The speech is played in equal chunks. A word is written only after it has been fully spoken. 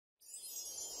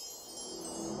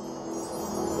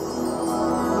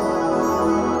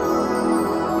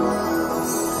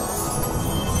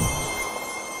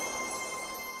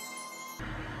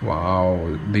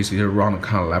this is a round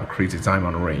color lab created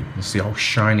diamond ring. You see how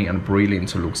shiny and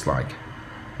brilliant it looks like,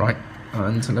 right?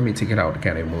 And let me take it out to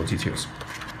get more details.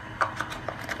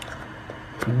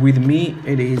 With me,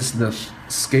 it is the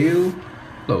scale,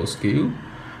 low scale.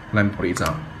 Let me put it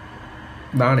down.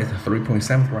 That is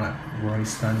 3.7 gram, very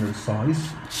standard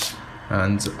size.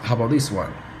 And how about this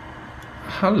one?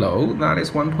 Hello, that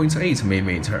is 1.8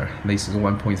 millimeter. This is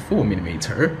 1.4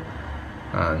 millimeter.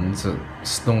 And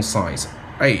stone size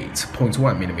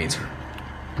 8.1 millimeter.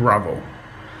 Bravo.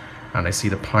 And I see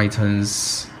the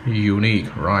patterns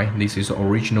unique, right? This is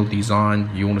original design.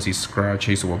 You want to see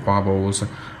scratches or bubbles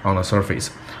on the surface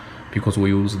because we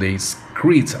use this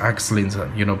great excellent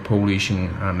polishing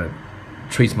and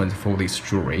treatment for this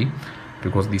jewelry,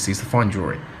 because this is fine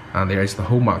jewelry, and there is the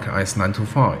hallmark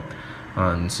S925,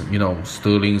 and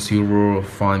sterling silver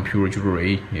fine pure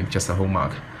jewelry is just a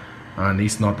hallmark, and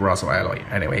it's not brass or alloy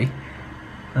anyway.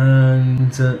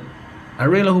 And I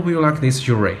really hope you like this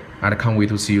jewelry, and I can't wait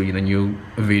to see you in a new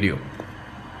video.